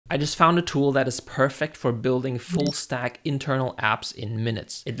I just found a tool that is perfect for building full stack internal apps in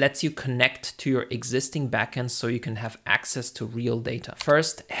minutes. It lets you connect to your existing backends so you can have access to real data.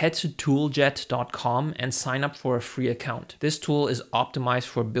 First, head to tooljet.com and sign up for a free account. This tool is optimized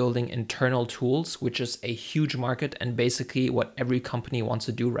for building internal tools, which is a huge market and basically what every company wants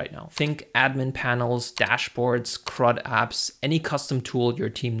to do right now. Think admin panels, dashboards, CRUD apps, any custom tool your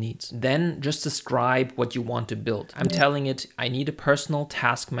team needs. Then just describe what you want to build. I'm telling it, I need a personal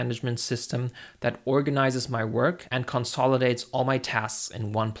task management system that organizes my work and consolidates all my tasks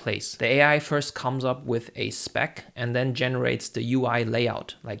in one place. The AI first comes up with a spec and then generates the UI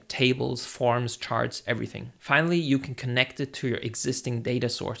layout, like tables, forms, charts, everything. Finally, you can connect it to your existing data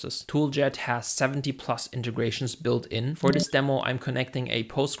sources. Tooljet has 70 plus integrations built in. For this demo, I'm connecting a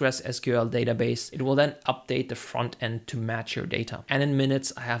Postgres SQL database. It will then update the front end to match your data. And in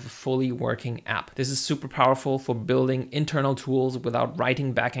minutes, I have a fully working app. This is super powerful for building internal tools without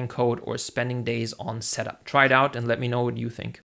writing backend code or spending days on setup. Try it out and let me know what you think.